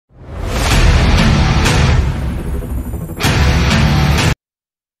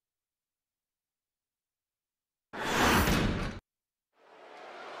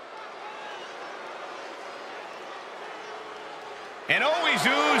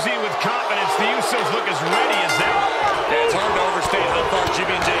Oozing with confidence, the Usos look as ready as ever. Yeah, it's hard to overstate how far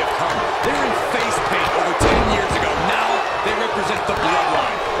Jimmy and Jey have come. They were in face paint over 10 years ago. Now they represent the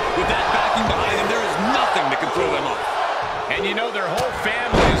bloodline. With that backing behind them, there is nothing that can throw them off. And you know their whole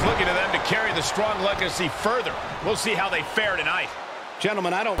family is looking to them to carry the strong legacy further. We'll see how they fare tonight. Gentlemen,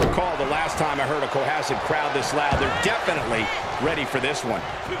 I don't recall the last time I heard a Cohasset crowd this loud. They're definitely ready for this one.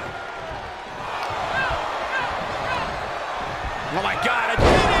 Oh my God, a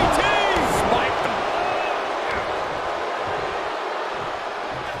DDT! Spiked them.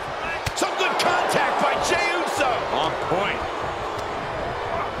 Some good contact by Jey Uso. On point.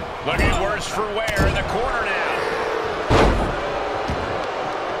 Looking worse for wear in the corner now.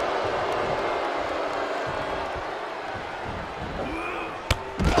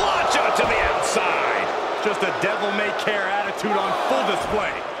 To the outside. Just a devil-may-care attitude on full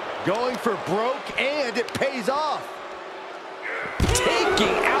display. Going for broke, and it pays off.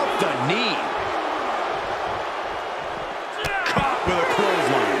 Taking out the knee. Caught with a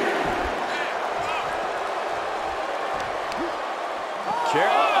clothesline.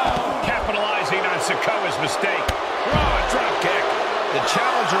 Capitalizing on Sikoa's mistake. Raw drop kick. The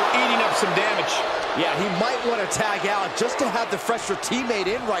challenger eating up some damage. Yeah, he might want to tag out just to have the fresher teammate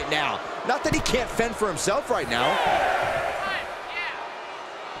in right now. Not that he can't fend for himself right now.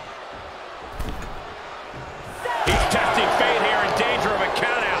 He's testing fate here, in danger of a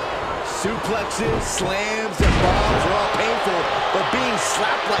countout. Suplexes, slams, and bombs are all painful, but being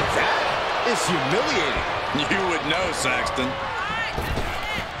slapped like that is humiliating. You would know, Saxton.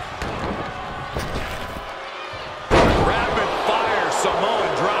 Rapid fire Samoan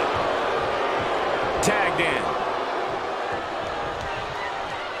drop. Tagged in.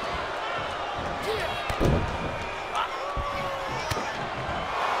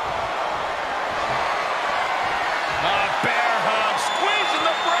 Bear hug, squeezing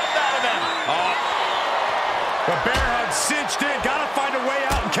the breath out of them. The bear hug cinched in. Gotta find a way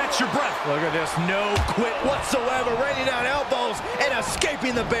out and catch your breath. Look at this, no quit whatsoever, raining down elbows and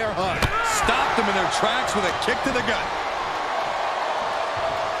escaping the bear hug. Stopped them in their tracks with a kick to the gut.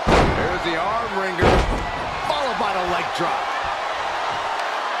 There's the arm wringer, followed by the leg drop.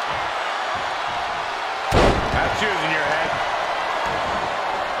 That's using your head.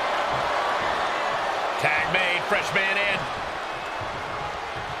 Tag made, fresh man in.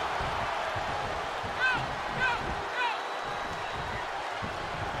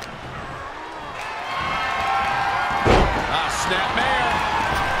 Snapmare.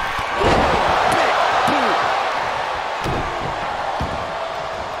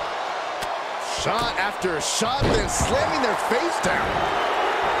 Shot after shot, then slamming their face down.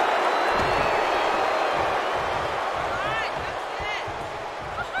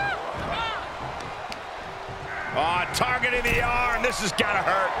 Targeting the arm. This has got to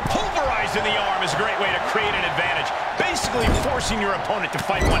hurt. Pulverizing the arm is a great way to create an advantage. Basically forcing your opponent to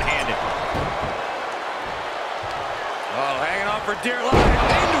fight one-handed. Oh, hanging on for dear life.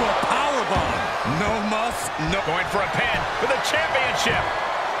 Into a powerbomb. No muss, no. Going for a pin for the championship.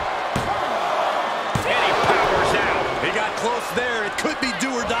 And he powers out. He got close there. It could be do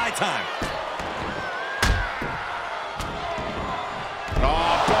or die time.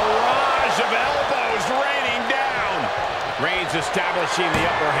 Barrage of elbows raining down. Reigns establishing the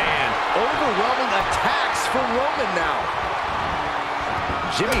upper hand. Overwhelming attacks for Roman now.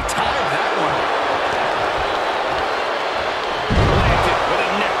 Jimmy timed that one. Planted with a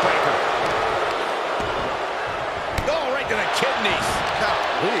neck breaker. Oh, right to the kidneys.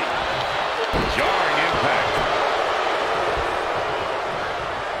 Golly. Jarring impact.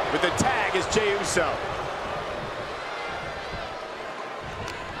 With the tag is Jey Uso.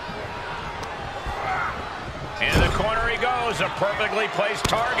 In the corner he goes, a perfectly placed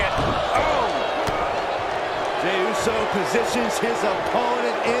target. Oh! Jey Uso positions his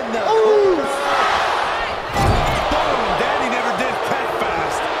opponent in the corner. Boom! Daddy never did pet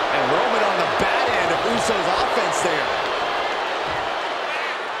fast. And Roman on the bad end of Uso's offense there.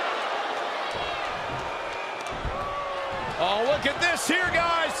 Oh, look at this here,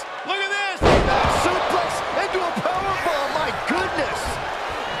 guys. Look at this. Suplex into a powerbomb. My goodness.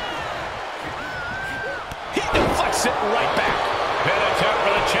 He deflects it right back. Pin attempt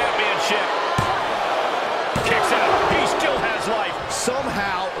for the championship. Kicks out. He still has life.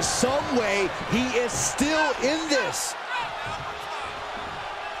 Somehow, some way, he is still in this.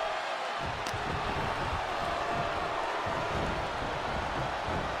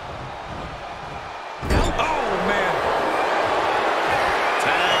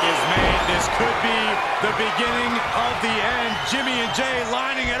 Could be the beginning of the end. Jimmy and Jey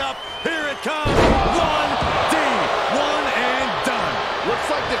lining it up. Here it comes. 1D. One and done. Looks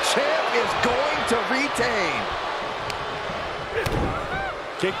like like the champ is going to retain.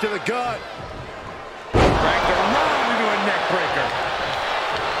 Kick to the gut. Cracked around into a neck breaker.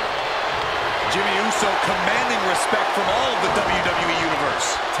 Jimmy Uso commanding respect from all of the WWE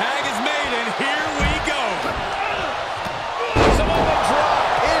Universe. Tag is made, and here we go. Samoa drop.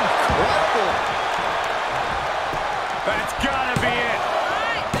 Incredible. That's gotta be it.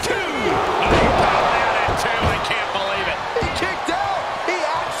 Two. Oh, he powered out at two. I can't believe it. He kicked out. He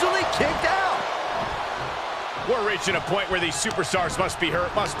actually kicked out. We're reaching a point where these superstars must be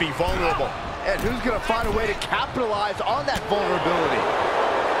hurt, must be vulnerable. And who's going to find a way to capitalize on that vulnerability?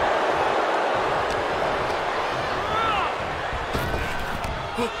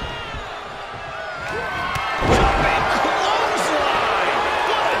 Jumping clothesline.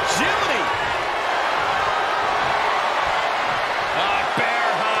 What agility. Bear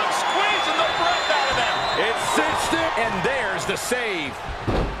hug, squeezing the breath out of them. It cinched it, and there's the save.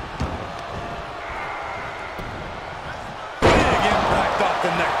 Big impact off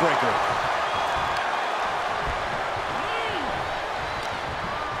the neck breaker.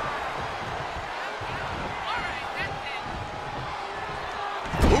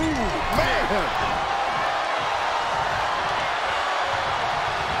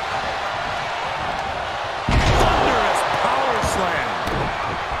 Thunderous power slam.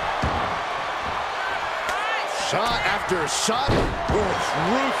 Shot after shot.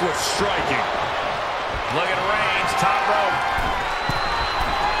 Ruthless striking. Look at Reigns, top rope.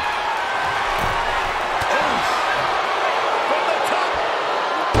 From the top.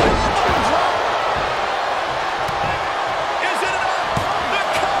 Elbow drop. Is it enough? The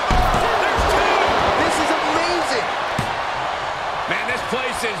cover. There's two. This is amazing. Man, this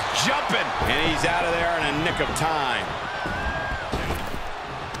place is jumping. And he's out of there in a nick of time.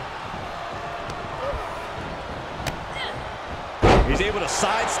 He's able to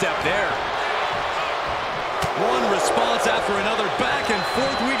sidestep there. One response after another. Back and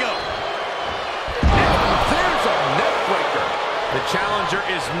forth we go. There's a neck breaker. The challenger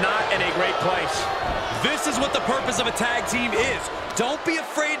is not in a great place. This is what the purpose of a tag team is. Don't be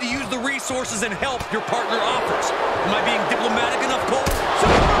afraid to use the resources and help your partner offers. Am I being diplomatic enough, Cole?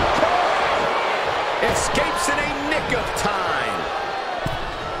 Escapes in a nick of time.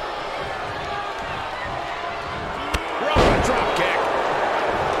 Roman drop kick.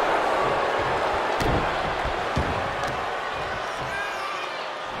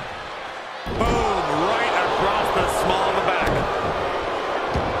 Boom, right across the small of the back.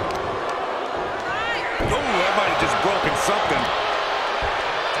 Oh, that might have just broken something.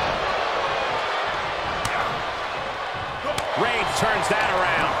 Reigns turns that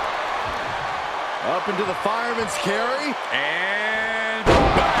around. Up into the fireman's carry. And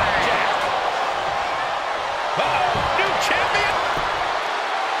Jack. New champion.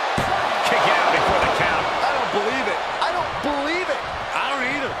 Kick out before the count. I don't believe it. I don't believe it. I don't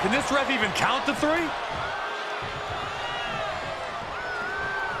either. Can this ref even count to three?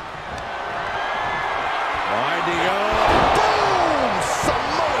 Winding up. Boom!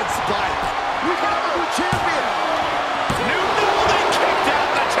 Samoan spike. We got a new champion. They kicked out.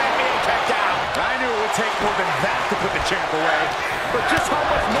 The champion kicked out. I knew it would take more than that to put the champ away. But just how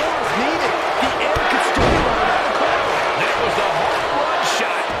much more is needed? The end could still be around the corner. That was the home run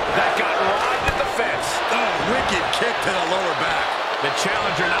shot that got right at the fence. Oh, wicked kick to the lower back. The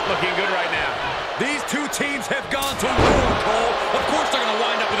challenger not looking good right now. These two teams have gone to war, Cole. Of course they're going to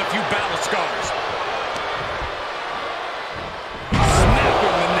wind up with a few battle scars. Snap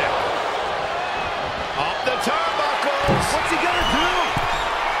in the neck. Off the turnbuckles. What's he gonna do?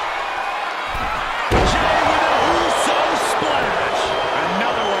 Jey with an Uso splash.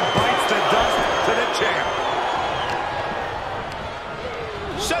 Another one bites the dust to the champ.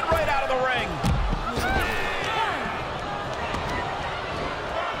 Sent right out of the ring.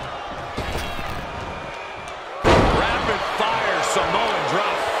 Rapid fire Samoan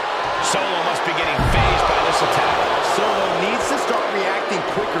drop. Solo must be getting phased by this attack. Solo needs to start reacting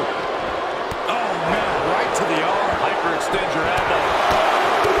quicker. Oh, man, right to the arm. Hyperextend your elbow.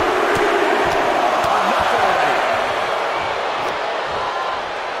 Enough already.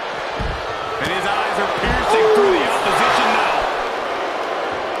 And his eyes are piercing through the opposition now.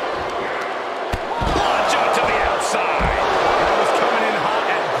 Launch out to the outside. That was coming in hot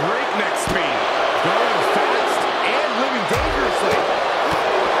at breakneck speed. Going fast and living dangerously.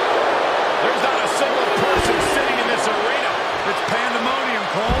 There's not a single person sitting in this arena. It's pandemonium,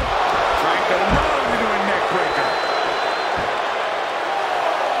 Cole. Cranked around into a neck breaker.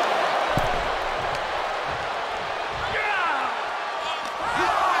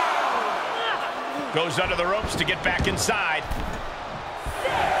 Goes under the ropes to get back inside.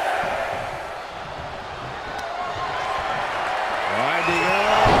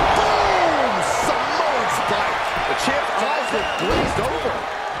 look glazed over.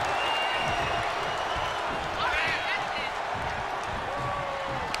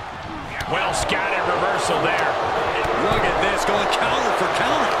 Well scouted reversal there. Look at this, going counter for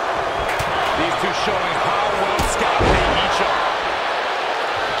counter. These two showing how well scouted they each are.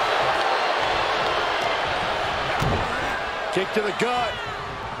 Kick to the gut.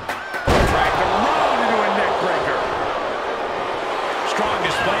 Dragged around into a neck breaker. Strong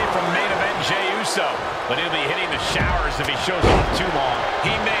display from main event Jey Uso, but he'll be hitting the showers if he shows off too long.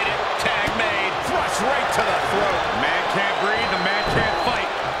 He made it. Tag made. Thrust right to the throat. Man can't breathe, the man can't fight.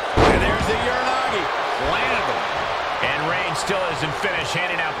 And there's the Uranagi. Landed them. And Reigns still isn't finished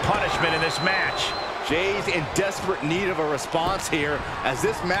handing out punishment in this match. Jey's in desperate need of a response here as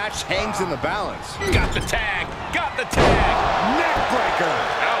this match hangs in the balance. Got the tag. Got the tag. Neck breaker.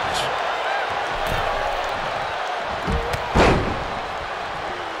 Ouch.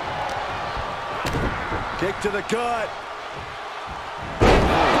 Kick to the gut.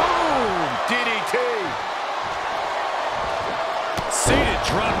 Boom! DDT. Seated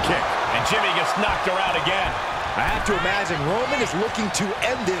drop kick. And Jimmy gets knocked around again. I have to imagine Roman is looking to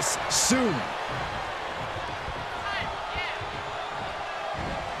end this soon.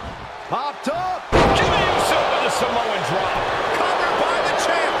 Popped up. Jimmy Uso with a Samoan drop. Covered by the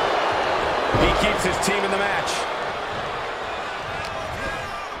champ. He keeps his team in the match.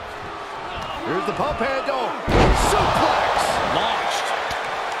 Here's the pump handle. Suplex. Launched.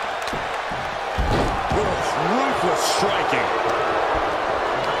 Ruthless striking.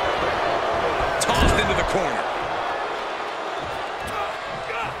 Tossed into the corner.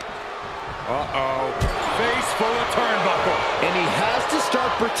 Uh-oh. Face full of turnbuckle. And he has to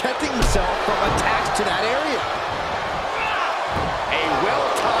start protecting himself from attacks to that area. A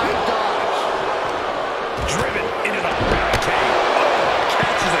well-timed dodge. Driven into the barricade.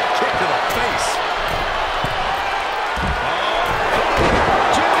 Catches a kick to the face.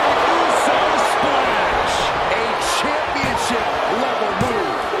 Jey Uso splash. A championship level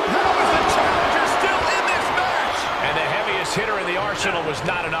move. How is the challenger still in this match? And the heaviest hitter in the arsenal was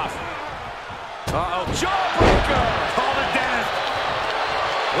not enough. Uh-oh, jawbreaker. Call it death.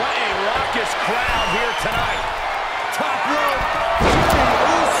 What a raucous crowd here tonight. Top rope. Jey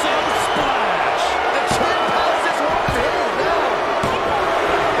Uso splash. The champ has this one in hand now.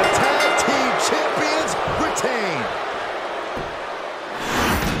 The tag team champions retain.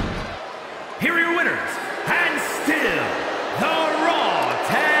 Here are your winners, and still the Raw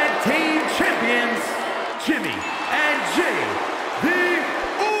Tag Team Champions, Jimmy and Jey, the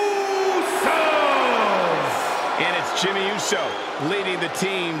Usos! And it's Jimmy Uso leading the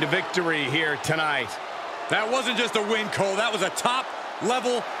team to victory here tonight. That wasn't just a win, Cole. That was a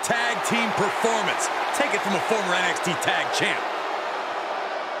top-level tag team performance. Take it from a former NXT tag champ.